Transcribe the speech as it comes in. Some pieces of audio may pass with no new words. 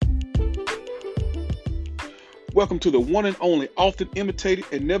Welcome to the one and only, often imitated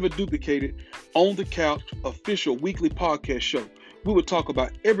and never duplicated, On the Couch official weekly podcast show. We will talk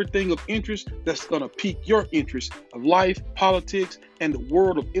about everything of interest that's going to pique your interest of life, politics, and the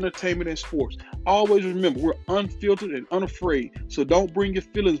world of entertainment and sports. Always remember, we're unfiltered and unafraid, so don't bring your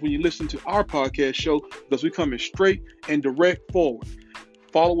feelings when you listen to our podcast show because we're coming straight and direct forward.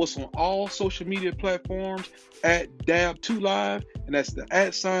 Follow us on all social media platforms at DAB2Live, and that's the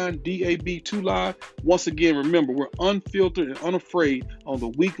 @ DAB2Live. Once again, remember, we're unfiltered and unafraid on the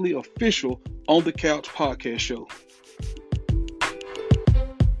weekly official On the Couch podcast show.